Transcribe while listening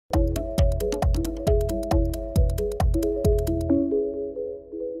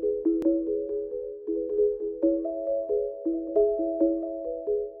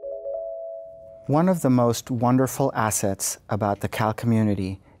One of the most wonderful assets about the Cal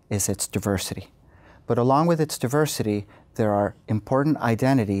community is its diversity. But along with its diversity, there are important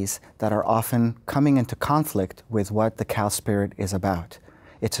identities that are often coming into conflict with what the Cal spirit is about.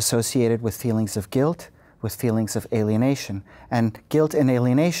 It's associated with feelings of guilt, with feelings of alienation. And guilt and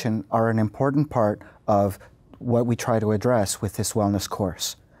alienation are an important part of what we try to address with this wellness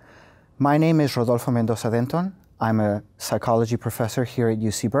course. My name is Rodolfo Mendoza Denton. I'm a psychology professor here at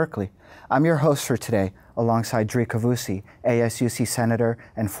UC Berkeley. I'm your host for today, alongside Dri Cavusi, ASUC Senator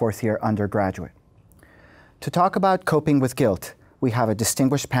and fourth-year undergraduate. To talk about coping with guilt, we have a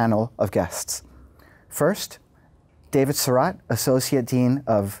distinguished panel of guests. First, David Surratt, Associate Dean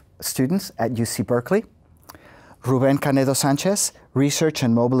of Students at UC Berkeley. Ruben Canedo Sanchez, Research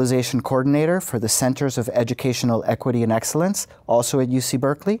and Mobilization Coordinator for the Centers of Educational Equity and Excellence, also at UC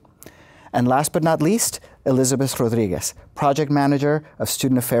Berkeley. And last but not least, Elizabeth Rodriguez, Project Manager of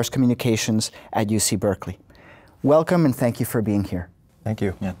Student Affairs Communications at UC Berkeley. Welcome and thank you for being here. Thank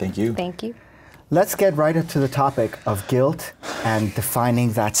you. Yeah, thank you. Thank you. Let's get right into the topic of guilt and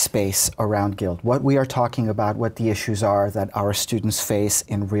defining that space around guilt. What we are talking about, what the issues are that our students face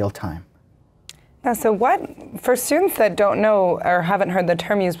in real time. Yeah, so for students that don't know or haven't heard the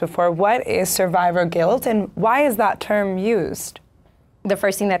term used before, what is survivor guilt and why is that term used? The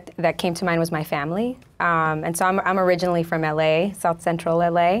first thing that came to mind was my family. And so I'm originally from LA, South Central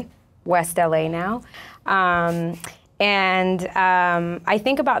LA, West LA now. I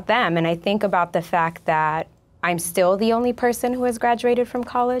think about them and I think about the fact that I'm still the only person who has graduated from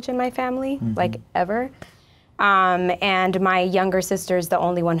college in my family, like ever. And my younger sister is the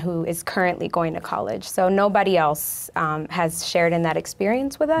only one who is currently going to college. So nobody else has shared in that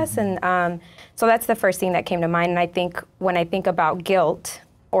experience with us. And so that's the first thing that came to mind. And I think when I think about guilt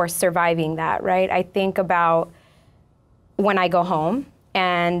or surviving that, right, I think about when I go home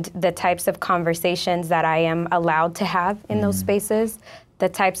and the types of conversations that I am allowed to have in those spaces, the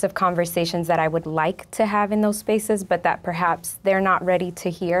types of conversations that I would like to have in those spaces, but that perhaps they're not ready to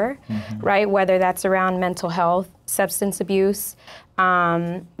hear, right? Whether that's around mental health, substance abuse,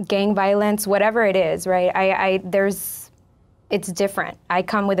 gang violence, whatever it is, right? It's different. I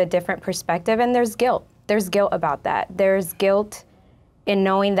come with a different perspective and there's guilt. There's guilt about that. There's guilt in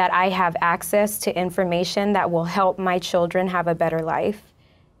knowing that I have access to information that will help my children have a better life,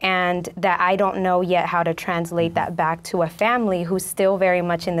 and that I don't know yet how to translate that back to a family who's still very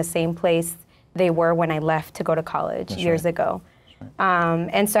much in the same place they were when I left to go to college years ago. Right.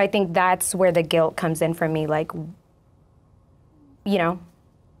 And so I think that's where the guilt comes in for me, like, you know,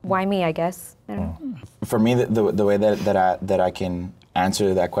 why me, I guess? I don't know. For me, the way that I can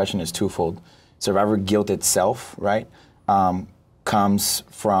answer that question is twofold. Survivor guilt itself, right, comes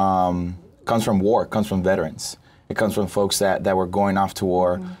from war, comes from veterans. It comes from folks that were going off to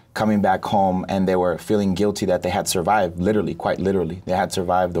war, coming back home, and they were feeling guilty that they had survived, literally, quite literally. They had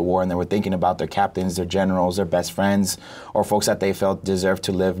survived the war, and they were thinking about their captains, their generals, their best friends, or folks that they felt deserved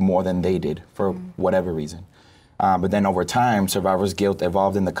to live more than they did for whatever reason. But then over time, survivor's guilt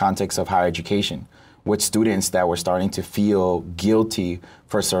evolved in the context of higher education, with students that were starting to feel guilty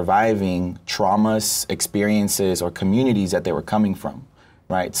for surviving traumas, experiences, or communities that they were coming from,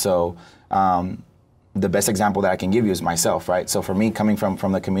 right? So the best example that I can give you is myself, right? So for me, coming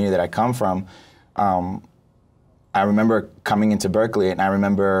from the community that I come from, I remember coming into Berkeley and I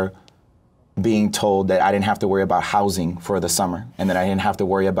remember being told that I didn't have to worry about housing for the summer and that I didn't have to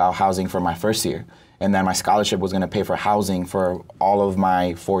worry about housing for my first year and that my scholarship was gonna pay for housing for all of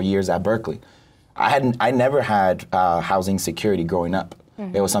my 4 years at Berkeley. I never had housing security growing up.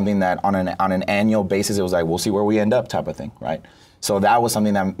 It was something that on an annual basis, it was like, we'll see where we end up type of thing, right? So that was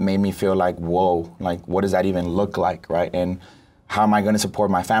something that made me feel like, whoa, like what does that even look like, right? And how am I going to support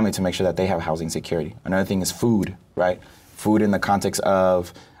my family to make sure that they have housing security? Another thing is food, right? Food in the context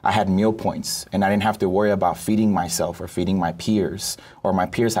of I had meal points and I didn't have to worry about feeding myself or feeding my peers, or my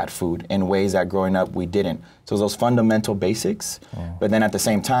peers had food in ways that growing up we didn't. So those fundamental basics, but then at the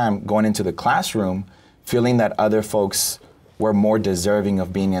same time, going into the classroom, feeling that other folks were more deserving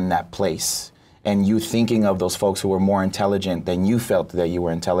of being in that place. And you thinking of those folks who were more intelligent than you felt that you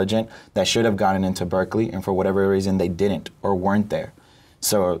were intelligent, that should have gotten into Berkeley, and for whatever reason they didn't or weren't there.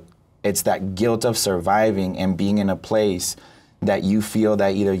 So it's that guilt of surviving and being in a place that you feel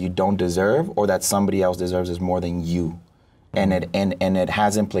that either you don't deserve or that somebody else deserves is more than you. And it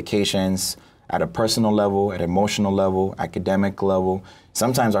has implications at a personal level, at emotional level, academic level.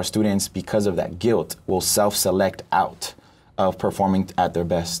 Sometimes our students, because of that guilt, will self-select out of performing at their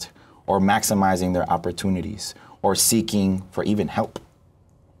best, or maximizing their opportunities, or seeking for even help.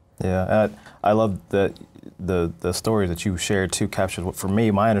 Yeah, I love the stories that you shared too captured what, for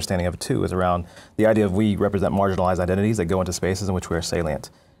me, my understanding of it too is around the idea of we represent marginalized identities that go into spaces in which we are salient.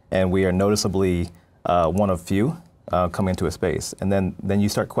 And we are noticeably one of few coming into a space. And then you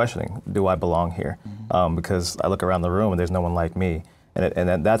start questioning, do I belong here? Because I look around the room and there's no one like me.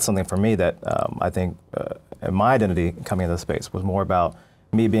 And that's something for me that I think my identity coming into the space was more about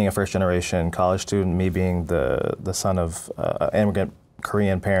me being a first generation college student, me being the son of immigrant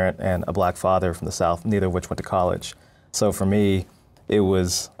Korean parent and a black father from the South, neither of which went to college. So for me, it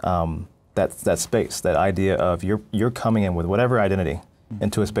was that space, that idea of you're coming in with whatever identity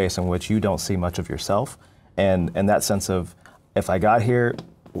into a space in which you don't see much of yourself. And that sense of, if I got here,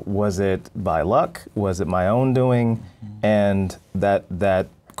 was it by luck? Was it my own doing? And that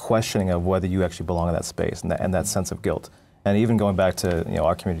questioning of whether you actually belong in that space and that sense of guilt. And even going back to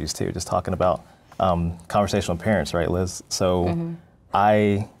our communities too, just talking about conversational parents, right, Liz? So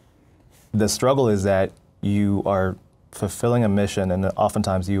the struggle is that you are fulfilling a mission, and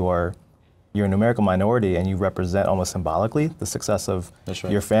oftentimes you're a numerical minority, and you represent almost symbolically the success of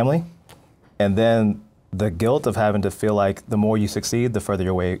your family. And then the guilt of having to feel like the more you succeed, the further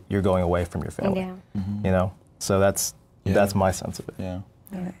you're going away from your family. Yeah. So that's my sense of it. Yeah.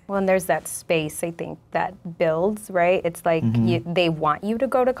 Well, and there's that space, I think, that builds, right? It's like they want you to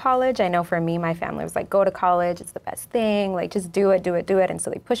go to college. I know for me, my family was like, go to college, it's the best thing, like just do it. And so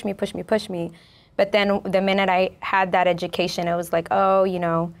they push me. But then the minute I had that education, it was like,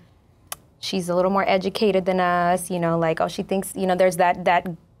 oh, she's a little more educated than us, like, oh, she thinks, there's that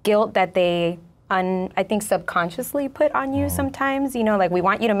guilt that they, I think, subconsciously put on you sometimes, like we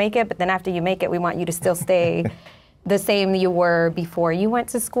want you to make it, but then after you make it, we want you to still stay the same you were before you went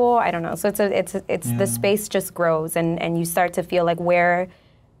to school. I don't know. So it's the space just grows, and you start to feel like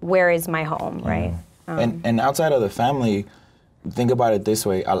where is my home, right? And outside of the family, think about it this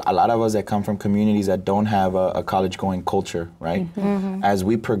way: a lot of us that come from communities that don't have a college-going culture, right? As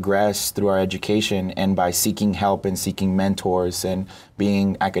we progress through our education and by seeking help and seeking mentors and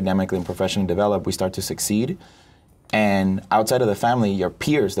being academically and professionally developed, we start to succeed. And outside of the family, your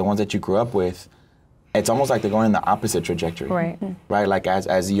peers, the ones that you grew up with, it's almost like they're going in the opposite trajectory, right? Like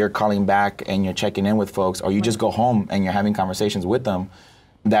as you're calling back and you're checking in with folks, or you just go home and you're having conversations with them,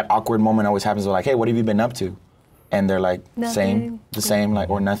 that awkward moment always happens. They're like, hey, what have you been up to? And they're like, the same, like,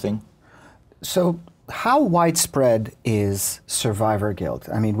 or nothing. So how widespread is survivor guilt?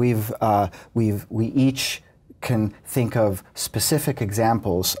 I mean, we each can think of specific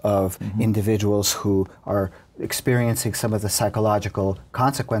examples of individuals who are experiencing some of the psychological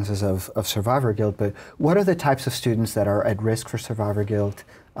consequences of survivor guilt, but what are the types of students that are at risk for survivor guilt?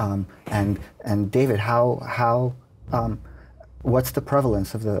 And David, what's the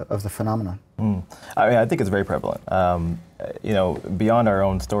prevalence of the phenomenon? I mean, I think it's very prevalent. Beyond our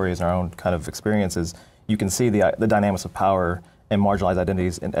own stories and our own kind of experiences, you can see the dynamics of power and marginalized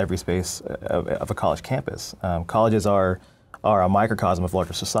identities in every space of a college campus. Colleges are a microcosm of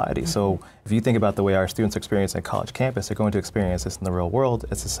larger society. So if you think about the way our students experience a college campus, they're going to experience this in the real world.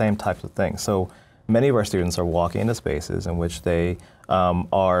 It's the same types of things. So many of our students are walking into spaces in which they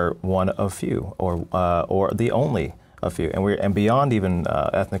are one of few, or the only of few. And beyond even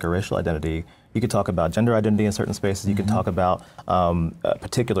ethnic or racial identity, you could talk about gender identity in certain spaces. You could talk about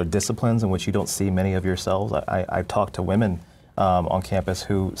particular disciplines in which you don't see many of yourselves. I've talked to women on campus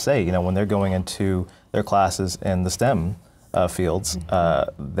who say, when they're going into their classes in the STEM fields,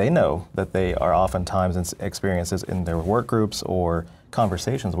 they know that they are oftentimes in experiences in their work groups or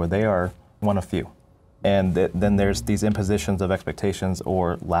conversations where they are one of few. And then there's these impositions of expectations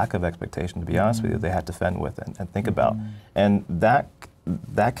or lack of expectation, to be honest with you, they had to fend with and think about. And that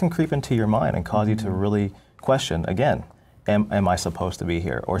can creep into your mind and cause you to really question, again, am I supposed to be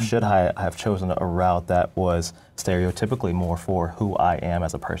here? Or should I have chosen a route that was stereotypically more for who I am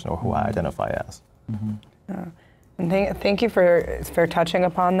as a person or who I identify as? And thank you for touching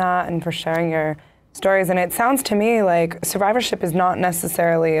upon that and for sharing your stories. And it sounds to me like survivorship is not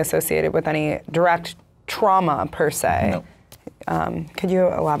necessarily associated with any direct trauma per se. No. Could you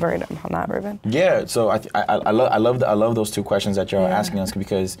elaborate upon that, Ruben? Yeah. So I love those two questions that you're asking us,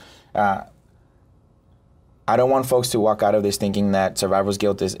 because I don't want folks to walk out of this thinking that survivor's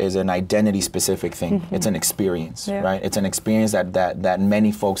guilt is an identity-specific thing. It's an experience, right? It's an experience that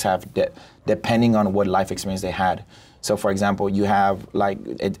many folks have, depending on what life experience they had. So, for example, you have, like,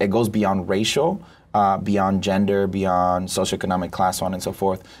 it goes beyond racial, beyond gender, beyond socioeconomic class, so on and so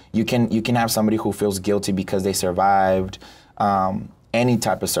forth. You can have somebody who feels guilty because they survived any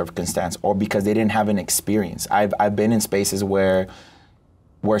type of circumstance, or because they didn't have an experience. I've been in spaces where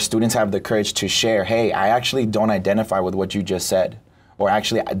students have the courage to share, hey, I actually don't identify with what you just said, or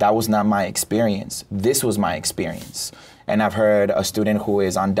actually that was not my experience. This was my experience. And I've heard a student who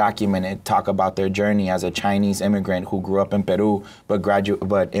is undocumented talk about their journey as a Chinese immigrant who grew up in Peru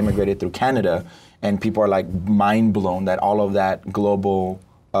but immigrated through Canada. And people are like mind blown that all of that global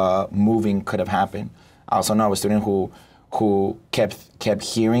moving could have happened. I also know a student who kept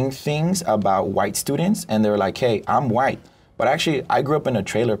hearing things about white students, and they were like, hey, I'm white, but actually I grew up in a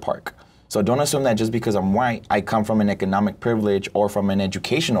trailer park. So don't assume that just because I'm white, I come from an economic privilege or from an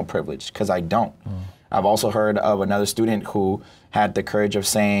educational privilege, because I don't. I've also heard of another student who had the courage of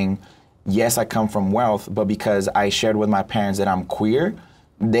saying, yes, I come from wealth, but because I shared with my parents that I'm queer,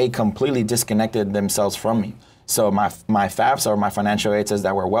 they completely disconnected themselves from me. So my FAFSA or my financial aid says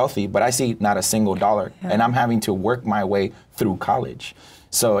that we're wealthy, but I see not a single dollar, and I'm having to work my way through college.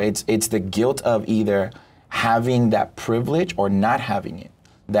 So it's the guilt of either having that privilege or not having it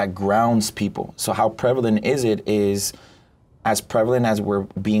that grounds people. So how prevalent is it is as prevalent as we're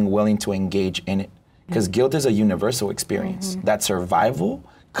being willing to engage in it. Because guilt is a universal experience. That survival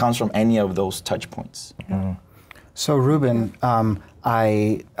comes from any of those touch points. So Ruben,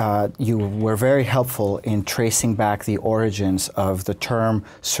 you were very helpful in tracing back the origins of the term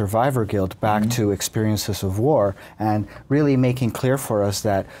survivor guilt back to experiences of war, and really making clear for us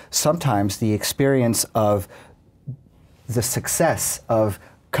that sometimes the experience of the success of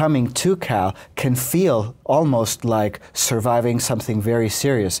coming to Cal can feel almost like surviving something very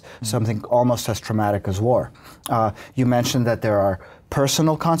serious, something almost as traumatic as war. You mentioned that there are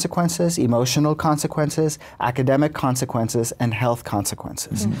personal consequences, emotional consequences, academic consequences, and health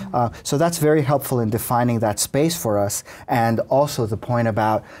consequences. So that's very helpful in defining that space for us, and also the point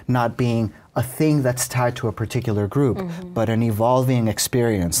about not being a thing that's tied to a particular group, but an evolving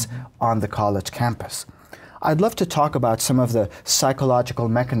experience on the college campus. I'd love to talk about some of the psychological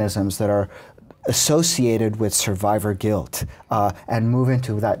mechanisms that are associated with survivor guilt and move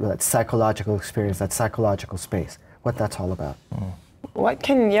into that psychological experience, that psychological space, what that's all about. What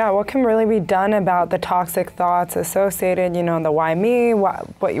can really be done about the toxic thoughts associated, the why me,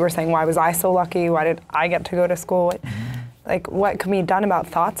 what you were saying, why was I so lucky, why did I get to go to school? What can be done about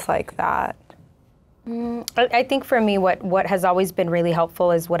thoughts like that? I think for me, what has always been really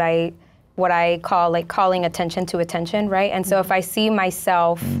helpful is what I call calling attention to attention, right? And so if I see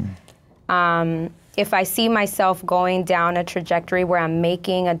myself, going down a trajectory where I'm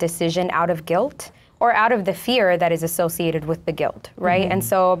making a decision out of guilt or out of the fear that is associated with the guilt, right? And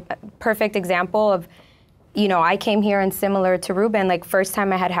so perfect example of, I came here and similar to Ruben, first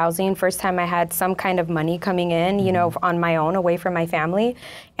time I had housing, first time I had some kind of money coming in, on my own, away from my family.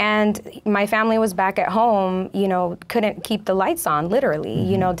 And my family was back at home, couldn't keep the lights on,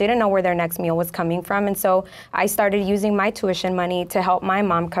 literally, didn't know where their next meal was coming from. And so I started using my tuition money to help my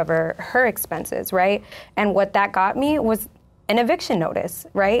mom cover her expenses, right? And what that got me was an eviction notice,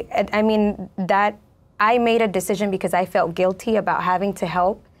 right? I mean, that I made a decision because I felt guilty about having to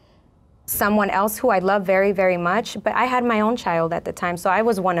help someone else who I love very, very much, but I had my own child at the time, so I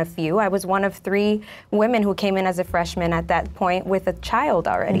was one of few. I was one of 3 women who came in as a freshman at that point with a child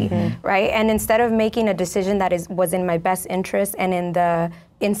already, right? And instead of making a decision that was in my best interest and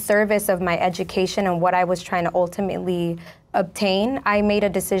in service of my education and what I was trying to ultimately obtain, I made a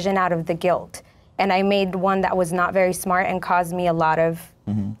decision out of the guilt. And I made one that was not very smart and caused me a lot of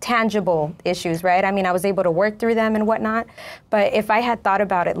tangible issues, right? I mean, I was able to work through them and whatnot, but if I had thought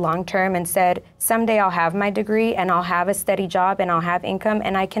about it long term and said, someday I'll have my degree and I'll have a steady job and I'll have income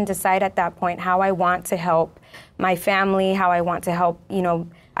and I can decide at that point how I want to help my family, how I want to help,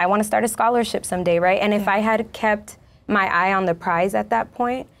 I want to start a scholarship someday, right? And if I had kept my eye on the prize at that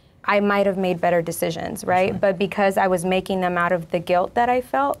point, I might have made better decisions, right? But because I was making them out of the guilt that I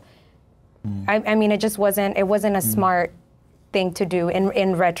felt, I mean, it wasn't a smart thing to do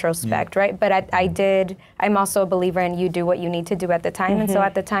in retrospect, right? But I'm also a believer in you do what you need to do at the time. And so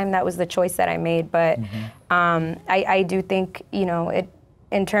at the time, that was the choice that I made. But I do think,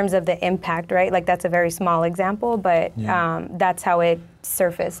 in terms of the impact, right? That's a very small example, but that's how it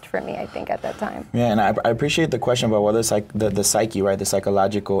surfaced for me, I think, at that time. Yeah, and I appreciate the question about whether the psyche, right? The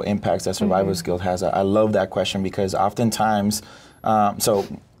psychological impacts that survivor's guilt has. I love that question because oftentimes, so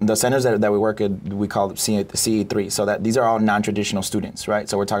the centers that we work at, we call them CE3. So that these are all non-traditional students, right?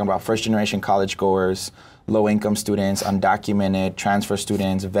 So we're talking about first-generation college goers, low-income students, undocumented, transfer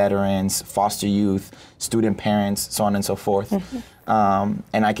students, veterans, foster youth, student parents, so on and so forth. And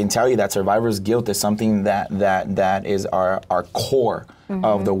I can tell you that survivor's guilt is something that is our core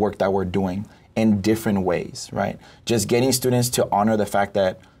of the work that we're doing in different ways, right? Just getting students to honor the fact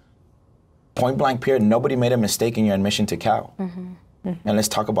that point blank period, nobody made a mistake in your admission to Cal. And let's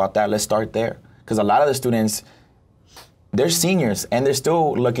talk about that. Let's start there. Because a lot of the students they're seniors and they're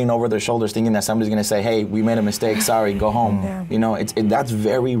still looking over their shoulders thinking that somebody's going to say, hey, we made a mistake, sorry, go home. Yeah. You know, that's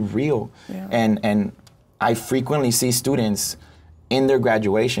very real. Yeah. And I frequently see students in their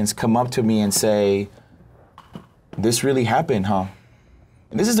graduations come up to me and say, this really happened, huh?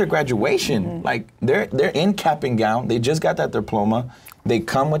 And this is their graduation. Like, they're in cap and gown, they just got that diploma, they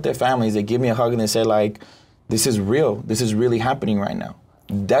come with their families, they give me a hug and they say, like, this is real, this is really happening right now.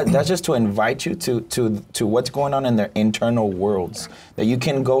 That's just to invite you to what's going on in their internal worlds. That you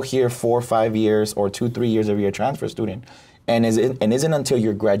can go here 4 or 5 years or 2, 3 years of your transfer student, and isn't until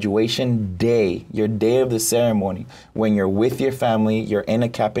your graduation day, your day of the ceremony, when you're with your family, you're in a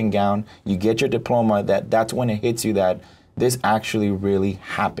cap and gown, you get your diploma, that's when it hits you that this actually really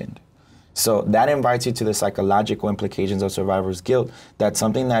happened. So that invites you to the psychological implications of survivor's guilt. That's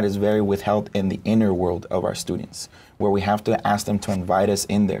something that is very withheld in the inner world of our students, where we have to ask them to invite us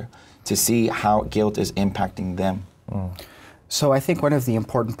in there to see how guilt is impacting them. So I think one of the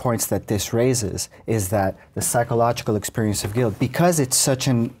important points that this raises is that the psychological experience of guilt, because it's such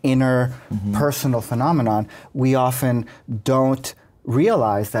an inner personal phenomenon, we often don't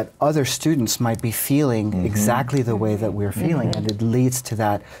realize that other students might be feeling exactly the way that we're feeling, and it leads to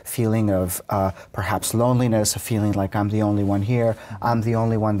that feeling of perhaps loneliness, a feeling like I'm the only one here, I'm the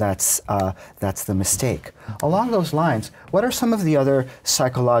only one that's the mistake. Along those lines, what are some of the other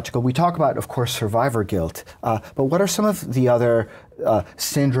psychological, we talk about, of course, survivor guilt, but what are some of the other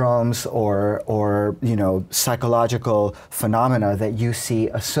syndromes or you know, psychological phenomena that you see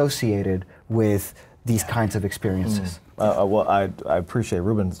associated with these kinds of experiences? Well, I appreciate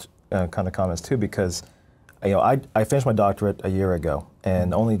Ruben's kind of comments too, because you know, I finished my doctorate a year ago,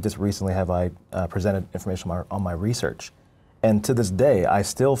 and only just recently have I presented information on my research. And to this day, I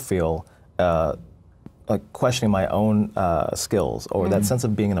still feel like questioning my own skills, or that sense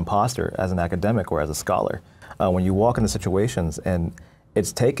of being an imposter as an academic or as a scholar. When you walk into situations, and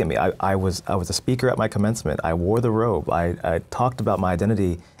it's taken me. I was a speaker at my commencement. I wore the robe. I talked about my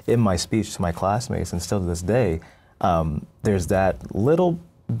identity in my speech to my classmates, and still to this day, there's that little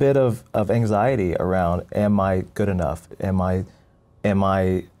bit of anxiety around, am I good enough? Am I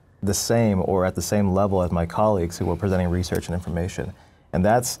the same or at the same level as my colleagues who are presenting research and information? And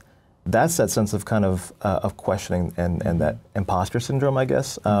that's that sense of kind of questioning and that imposter syndrome, I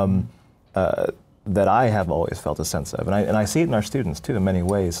guess, that I have always felt a sense of. And I see it in our students too in many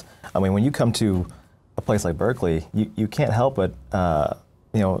ways. I mean, when you come to a place like Berkeley, you can't help but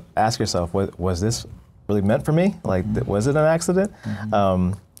you know, ask yourself, was this really meant for me? Like, was it an accident?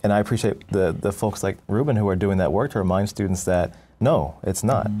 And I appreciate the folks like Ruben who are doing that work to remind students that no, it's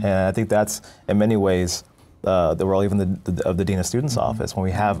not. And I think that's in many ways the role even of the Dean of Students Office. When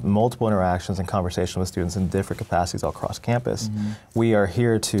we have multiple interactions and conversations with students in different capacities all across campus, we are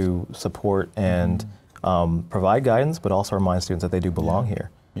here to support and provide guidance, but also remind students that they do belong here.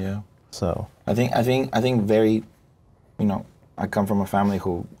 Yeah. So I think very, you know, I come from a family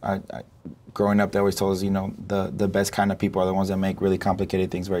who, growing up, they always told us, you know, the best kind of people are the ones that make really complicated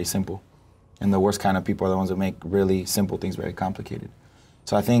things very simple. And the worst kind of people are the ones that make really simple things very complicated.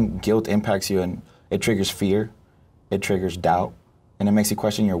 So I think guilt impacts you, and it triggers fear, it triggers doubt, and it makes you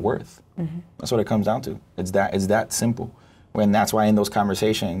question your worth. That's what it comes down to. It's that simple. And that's why in those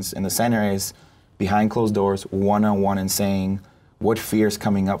conversations, in the center is behind closed doors, one-on-one, and saying, what fear is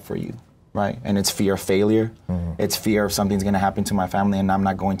coming up for you? Right? And it's fear of failure. It's fear of something's going to happen to my family and I'm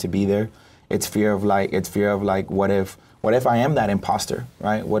not going to be there. It's fear of like, what if I am that imposter,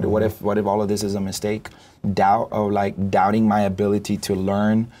 right? What if all of this is a mistake? Doubt of like doubting my ability to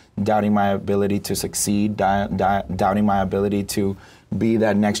learn, doubting my ability to succeed, doubting my ability to be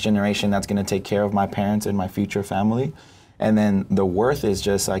that next generation that's going to take care of my parents and my future family. And then the worth is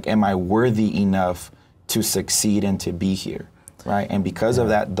just like, am I worthy enough to succeed and to be here? Right, and because of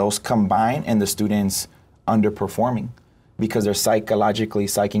that, those combine, and the students underperforming because they're psychologically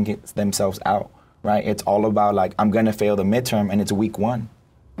psyching themselves out. Right, it's all about like, I'm gonna fail the midterm, and it's week 1.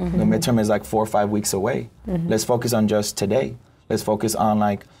 The midterm is like 4 or 5 weeks away. Let's focus on just today. Let's focus on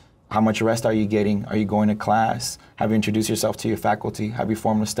like, how much rest are you getting? Are you going to class? Have you introduced yourself to your faculty? Have you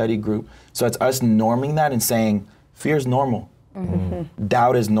formed a study group? So it's us norming that and saying, fear is normal,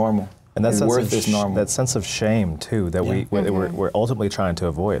 doubt is normal. And that worth is normal. That sense of shame too, that we're ultimately trying to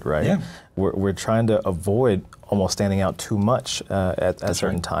avoid, right? Yeah. We're trying to avoid almost standing out too much at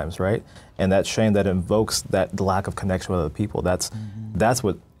certain times, right? And that shame that invokes that lack of connection with other people. That's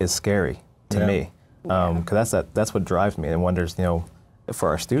what is scary to me, because that's what drives me and wonders, you know, for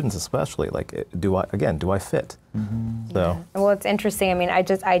our students especially, like, do I fit? So. Well, it's interesting. I mean, I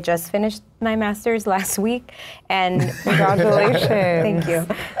just finished my master's last week, and congratulations. Thank you.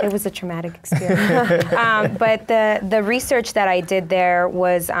 It was a traumatic experience. But the research that I did there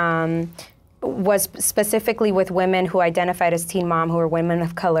was specifically with women who identified as teen mom, who are women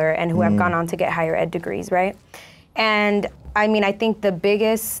of color, and who have gone on to get higher ed degrees, right? And I mean, I think the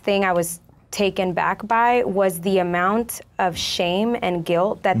biggest thing I was taken back by was the amount of shame and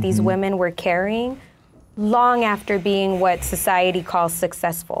guilt that these women were carrying long after being what society calls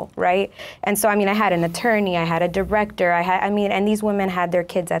successful, right? And so, I mean, I had an attorney, I had a director, and these women had their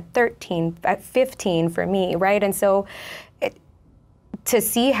kids at 13, at 15 for me, right? And so, to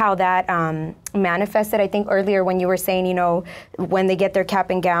see how that manifested, I think earlier when you were saying, you know, when they get their cap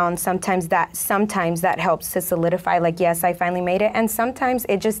and gown, sometimes that helps to solidify, like, yes, I finally made it, and sometimes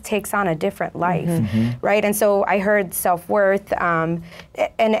it just takes on a different life, right? And so I heard self-worth, and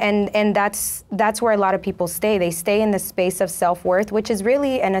that's where a lot of people stay. They stay in the space of self-worth, which is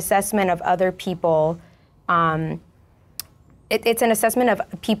really an assessment of other people. It's an assessment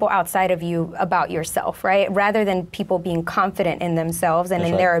of people outside of you about yourself, right? Rather than people being confident in themselves and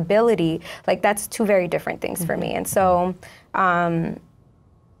in their ability. Like, that's two very different things for me. And so,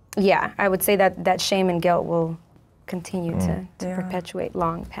 yeah, I would say that shame and guilt will continue to perpetuate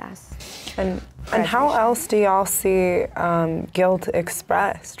long past. And how else do y'all see guilt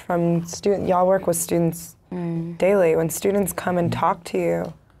expressed from students? Y'all work with students daily. When students come and talk to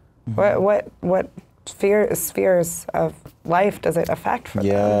you, what spheres of life does it affect for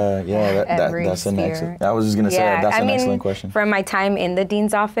them? That's an excellent. I was just going to say that's an excellent question. From my time in the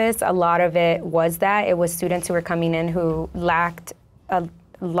dean's office, a lot of it was that. It was students who were coming in who lacked a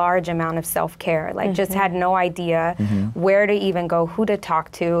large amount of self-care, like just had no idea where to even go, who to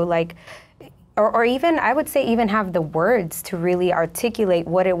talk to, like, or even, I would say, even have the words to really articulate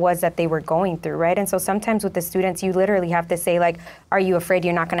what it was that they were going through, right? And so sometimes with the students, you literally have to say, like, are you afraid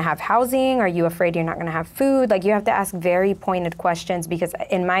you're not gonna have housing? Are you afraid you're not gonna have food? Like, you have to ask very pointed questions, because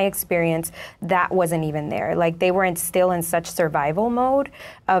in my experience, that wasn't even there. Like, they were still in such survival mode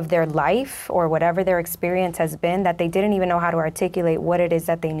of their life or whatever their experience has been, that they didn't even know how to articulate what it is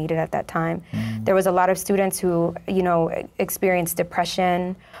that they needed at that time. There was a lot of students who, you know, experienced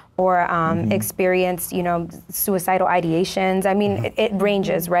depression, or experienced, you know, suicidal idea's. I mean, it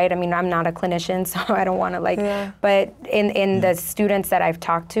ranges, right? I mean, I'm not a clinician, so I don't want to, like, but in the students that I've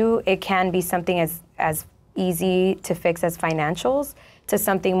talked to, it can be something as easy to fix as financials, to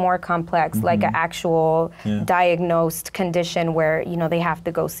something more complex, like an actual diagnosed condition where, you know, they have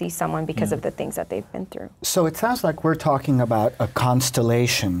to go see someone because of the things that they've been through. So it sounds like we're talking about a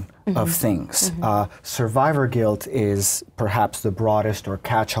constellation of things. Survivor guilt is perhaps the broadest or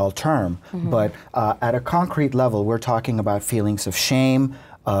catch-all term, but at a concrete level, we're talking about feelings of shame,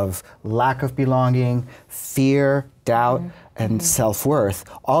 of lack of belonging, fear, doubt, and self-worth,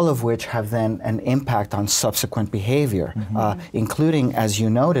 all of which have then an impact on subsequent behavior, including, as you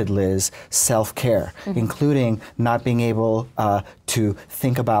noted, Liz, self-care, including not being able to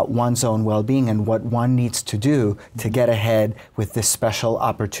think about one's own well-being and what one needs to do to get ahead with this special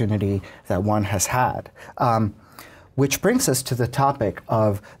opportunity that one has had. Which brings us to the topic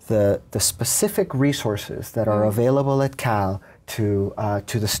of the specific resources that are available at Cal to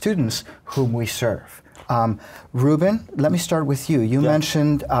the students whom we serve. Ruben, let me start with you. You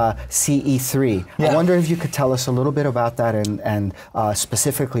mentioned CE3. I wonder if you could tell us a little bit about that and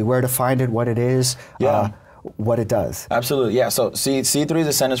specifically where to find it, what it is, what it does. Absolutely, yeah. So CE3 is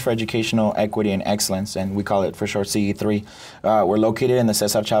the Centers for Educational Equity and Excellence, and we call it for short CE3. We're located in the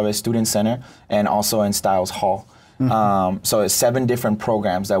Cesar Chavez Student Center and also in Stiles Hall. So it's 7 different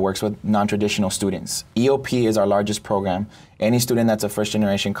programs that works with non-traditional students. EOP is our largest program. Any student that's a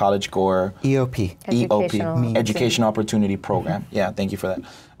first-generation college goer. EOP. Educational Opportunity Program. Yeah, thank you for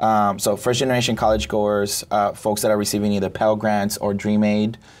that. So first-generation college goers, folks that are receiving either Pell Grants or Dream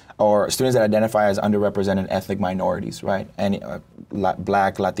Aid, or students that identify as underrepresented ethnic minorities, right? And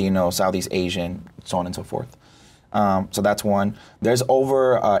Black, Latino, Southeast Asian, so on and so forth. So that's one. There's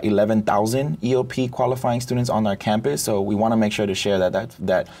over 11,000 EOP qualifying students on our campus, so we want to make sure to share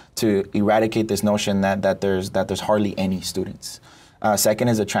that to eradicate this notion that there's hardly any students. Second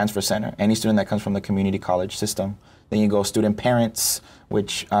is a transfer center. Any student that comes from the community college system. Then you go student parents,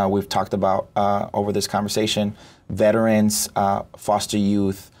 which we've talked about over this conversation, veterans, foster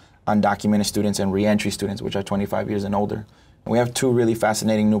youth, undocumented students, and reentry students, which are 25 years and older. We have 2 really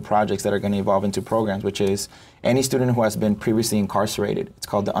fascinating new projects that are going to evolve into programs, which is any student who has been previously incarcerated. It's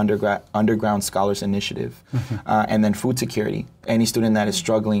called the Underground Scholars Initiative. And then food security. Any student that is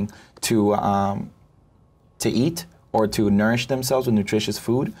struggling to eat or to nourish themselves with nutritious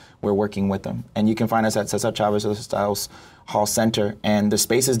food, we're working with them. And you can find us at Cesar Chavez Styles Hall Center, and the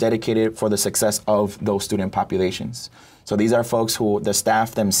space is dedicated for the success of those student populations. So these are folks who, the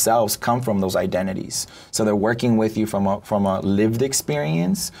staff themselves, come from those identities. So they're working with you from a lived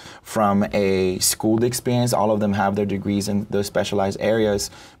experience, from a schooled experience. All of them have their degrees in those specialized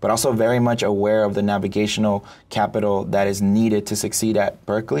areas, but also very much aware of the navigational capital that is needed to succeed at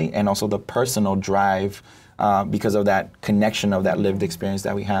Berkeley, and also the personal drive because of that connection of that lived experience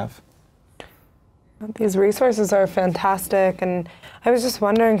that we have. These resources are fantastic, and I was just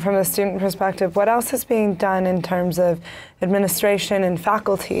wondering from a student perspective, what else is being done in terms of administration and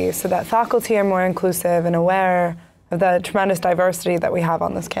faculty so that faculty are more inclusive and aware of the tremendous diversity that we have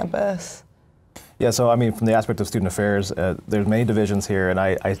on this campus? Yeah, so I mean, from the aspect of student affairs, there's many divisions here, and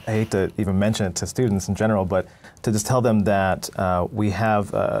I hate to even mention it to students in general, but to just tell them that we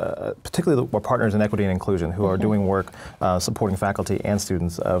have, particularly our partners in equity and inclusion, who are doing work supporting faculty and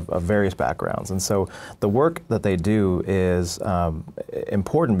students of various backgrounds. And so the work that they do is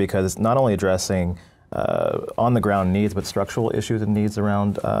important because it's not only addressing on-the-ground needs, but structural issues and needs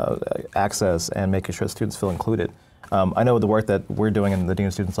around access and making sure students feel included. I know the work that we're doing in the Dean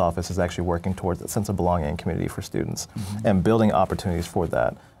of Students Office is actually working towards a sense of belonging and community for students and building opportunities for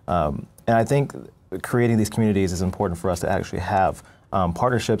that. And I think creating these communities is important for us to actually have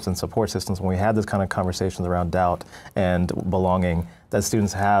partnerships and support systems when we have this kind of conversations around doubt and belonging, that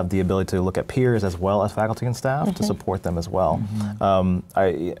students have the ability to look at peers as well as faculty and staff to support them as well.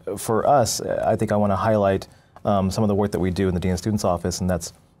 For us, I think I want to highlight some of the work that we do in the Dean of Students Office, and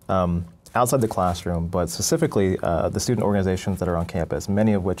that's outside the classroom, but specifically the student organizations that are on campus,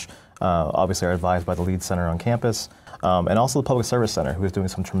 many of which obviously are advised by the LEAD Center on campus, and also the Public Service Center, who is doing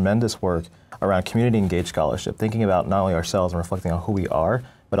some tremendous work around community engaged scholarship, thinking about not only ourselves and reflecting on who we are,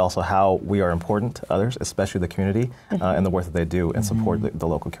 but also how we are important to others, especially the community, and the work that they do, and support the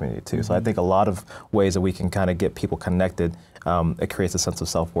local community too. So I think a lot of ways that we can kind of get people connected, it creates a sense of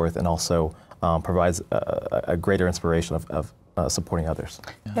self-worth and also provides a greater inspiration of supporting others.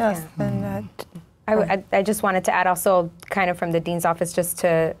 Yes, and I just wanted to add also kind of from the Dean's office just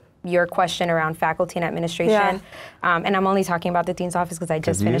to your question around faculty and administration. And I'm only talking about the Dean's office because I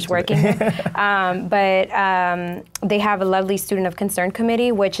just finished working here. But they have a lovely Student of Concern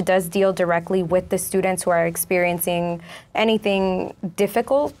Committee, which does deal directly with the students who are experiencing anything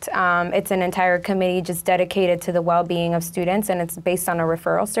difficult. It's an entire committee just dedicated to the well-being of students, and it's based on a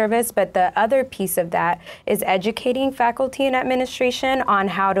referral service. But the other piece of that is educating faculty and administration on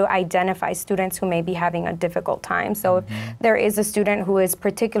how to identify students who may be having a difficult time. So if there is a student who is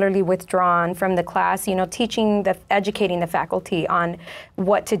particularly withdrawn from the class, you know, educating the faculty on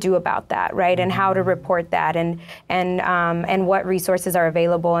what to do about that, right, and how to report that, and what resources are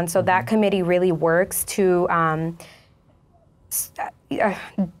available. And so that committee really works to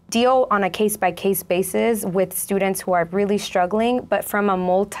deal on a case-by-case basis with students who are really struggling, but from a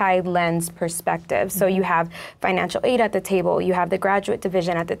multi-lens perspective. So you have financial aid at the table, you have the graduate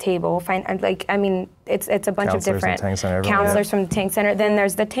division at the table, it's a bunch of different counselors from the Tang Center. Then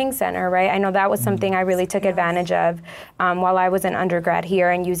there's the Tang Center, right? I know that was something I really took advantage of while I was an undergrad here,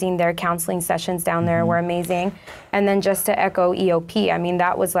 and using their counseling sessions down there were amazing. And then just to echo EOP, I mean,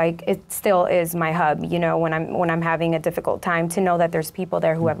 that was like, it still is my hub, you know, when I'm having a difficult time, to know that there's people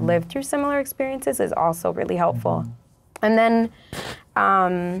there who have lived through similar experiences is also really helpful. And then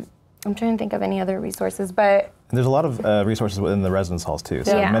I'm trying to think of any other resources, but there's a lot of resources within the residence halls too.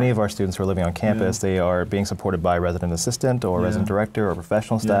 So many of our students who are living on campus, they are being supported by a resident assistant or resident director or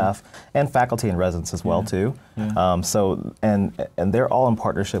professional staff, and faculty and residents as well too. So and they're all in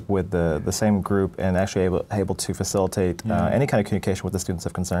partnership with the same group, and actually able to facilitate any kind of communication with the Students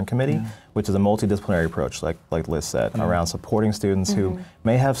of Concern Committee, which is a multidisciplinary approach, like Liz said, around supporting students who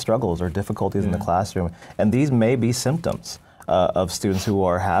may have struggles or difficulties in the classroom, and these may be symptoms of students who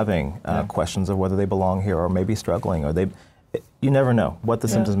are having questions of whether they belong here or maybe struggling, or you never know what the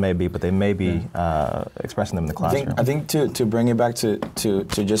symptoms may be, but they may be expressing them in the classroom. I think to bring it back to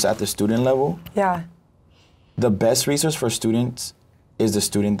just at the student level, the best resource for students is the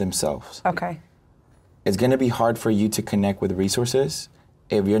student themselves. Okay. It's going to be hard for you to connect with resources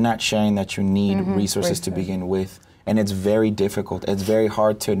if you're not sharing that you need resources to begin with. And it's very difficult. It's very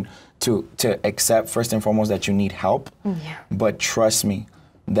hard to accept, first and foremost, that you need help. But trust me,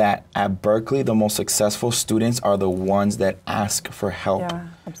 that at Berkeley, the most successful students are the ones that ask for help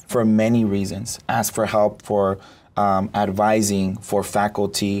for many reasons. Ask for help for advising, for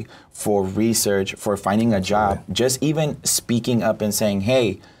faculty, for research, for finding a job. Just even speaking up and saying,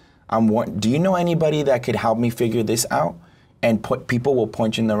 hey, do you know anybody that could help me figure this out? and people will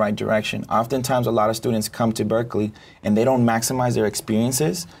point you in the right direction. Oftentimes, a lot of students come to Berkeley and they don't maximize their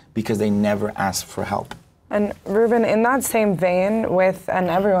experiences because they never ask for help. And Ruben, in that same vein, with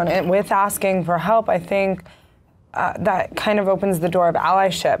asking for help, I think that kind of opens the door of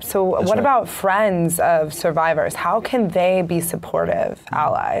allyship. So what about friends of survivors? How can they be supportive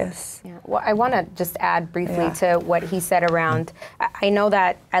allies? Yeah. Well, I want to just add briefly to what he said around, I know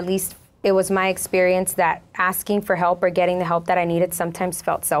that at least it was my experience that asking for help or getting the help that I needed sometimes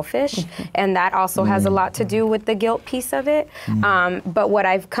felt selfish. And that also has a lot to do with the guilt piece of it. But what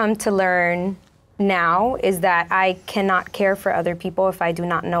I've come to learn now is that I cannot care for other people if I do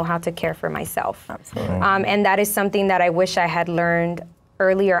not know how to care for myself. Absolutely. And that is something that I wish I had learned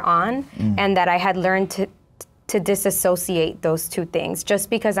earlier on, and that I had learned to disassociate those two things. Just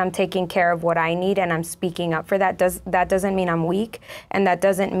because I'm taking care of what I need and I'm speaking up for that doesn't mean I'm weak, and that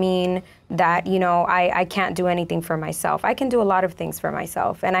doesn't mean that, you know, I can't do anything for myself. I can do a lot of things for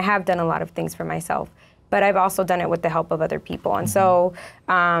myself, and I have done a lot of things for myself, but I've also done it with the help of other people. And so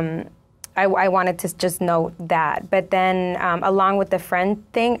I wanted to just note that. But then along with the friend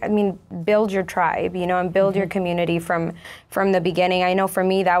thing, I mean, build your tribe, you know, and build your community from the beginning. I know for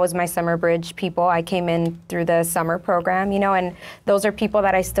me, that was my summer bridge people. I came in through the summer program, you know, and those are people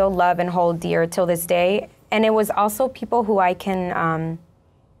that I still love and hold dear till this day. And it was also people who I can,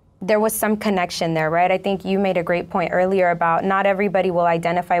 there was some connection there, right? I think you made a great point earlier about not everybody will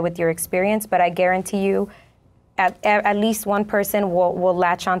identify with your experience, but I guarantee you, at least one person will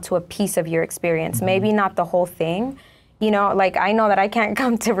latch onto a piece of your experience, maybe not the whole thing. You know, like I know that I can't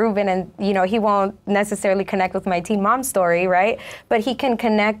come to Ruben and, you know, he won't necessarily connect with my teen mom story, right? But he can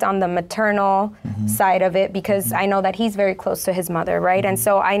connect on the maternal side of it because I know that he's very close to his mother, right? And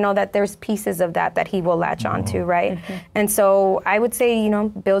so I know that there's pieces of that he will latch onto, right? And so I would say, you know,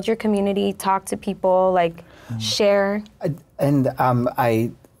 build your community, talk to people, like share. And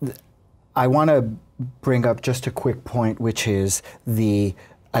I want to bring up just a quick point, which is the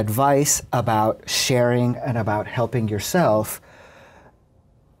advice about sharing and about helping yourself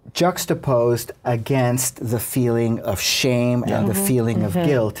juxtaposed against the feeling of shame and the feeling of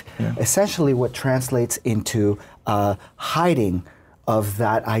guilt. Essentially what translates into hiding of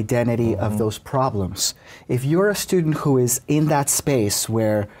that identity of those problems. If you're a student who is in that space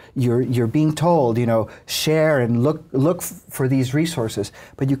where you're being told, you know, share and look for these resources,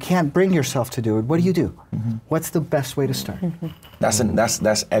 but you can't bring yourself to do it, what do? What's the best way to start?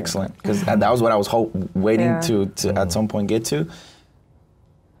 That's excellent, because that was what I was waiting to at some point get to.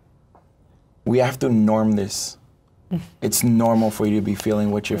 We have to norm this. It's normal for you to be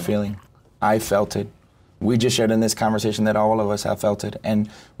feeling what you're feeling. I felt it. We just shared in this conversation that all of us have felt it. And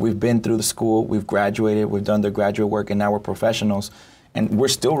we've been through the school, we've graduated, we've done the graduate work, and now we're professionals. And we're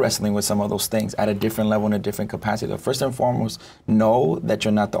still wrestling with some of those things at a different level and a different capacity. First and foremost, know that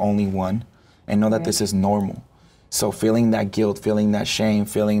you're not the only one, and know that this is normal. So feeling that guilt, feeling that shame,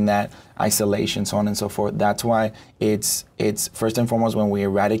 feeling that isolation, so on and so forth, that's why it's first and foremost, when we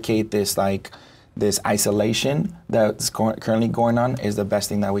eradicate this isolation that's currently going on, is the best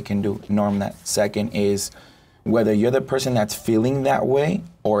thing that we can do. Norm that. Second is, whether you're the person that's feeling that way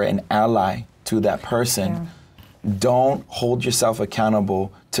or an ally to that person, don't hold yourself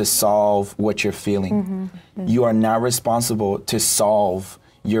accountable to solve what you're feeling. You are not responsible to solve.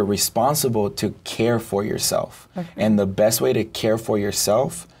 You're responsible to care for yourself. And the best way to care for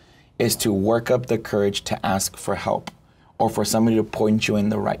yourself is to work up the courage to ask for help, or for somebody to point you in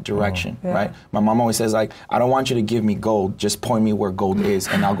the right direction, right? My mom always says, like, I don't want you to give me gold, just point me where gold is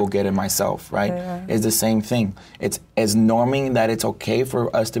and I'll go get it myself, right? It's the same thing. It's as norming that it's okay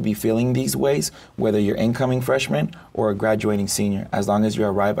for us to be feeling these ways, whether you're incoming freshman or a graduating senior, as long as you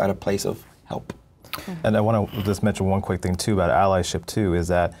arrive at a place of help. And I want to just mention one quick thing too about allyship too, is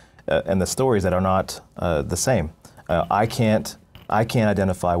that, and the stories that are not the same. I can't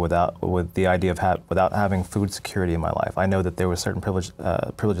identify with the idea of without having food security in my life. I know that there were certain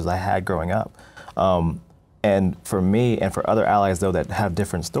privileges I had growing up. And for me and for other allies, though, that have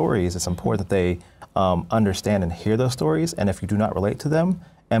different stories, it's important that they understand and hear those stories. And if you do not relate to them,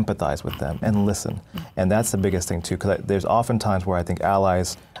 empathize with them and listen. And that's the biggest thing, too, because there's often times where I think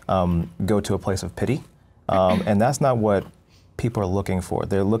allies go to a place of pity. And that's not what people are looking for.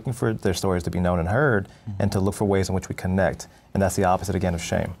 They're looking for their stories to be known and heard, and to look for ways in which we connect. And that's the opposite, again, of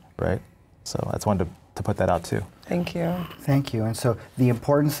shame, right? So I just wanted to put that out, too. Thank you. Thank you. And so the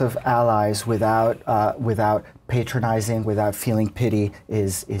importance of allies without patronizing, without feeling pity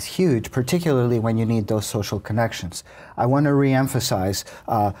is huge, particularly when you need those social connections. I want to reemphasize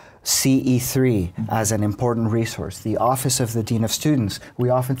CE3 as an important resource. The Office of the Dean of Students. We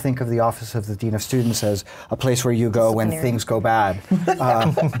often think of the Office of the Dean of Students as a place where you go when things go bad,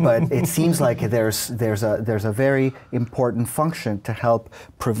 but it seems like there's a very important function to help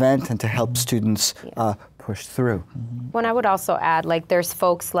prevent and to help students push through. Well, I would also add, like, there's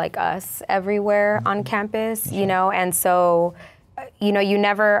folks like us everywhere on campus, you know, and so, you know, you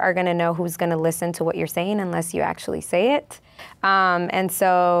never are going to know who's going to listen to what you're saying unless you actually say it. And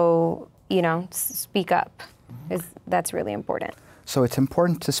so, you know, speak up. That's really important. So it's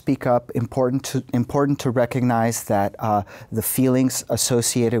important to speak up, important to recognize that the feelings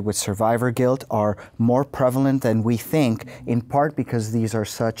associated with survivor guilt are more prevalent than we think, in part because these are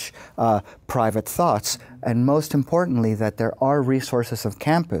such private thoughts, and most importantly that there are resources of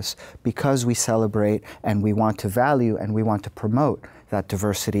campus because we celebrate and we want to value and we want to promote that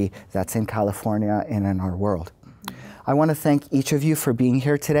diversity that's in California and in our world. I want to thank each of you for being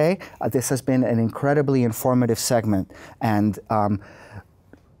here today. This has been an incredibly informative segment. And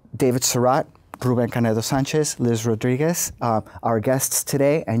David Surratt, Ruben Canedo Sanchez, Liz Rodriguez, our guests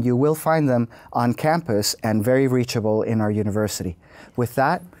today, and you will find them on campus and very reachable in our university. With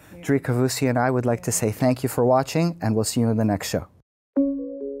that, Dri Kavusi and I would like to say thank you for watching, and we'll see you in the next show.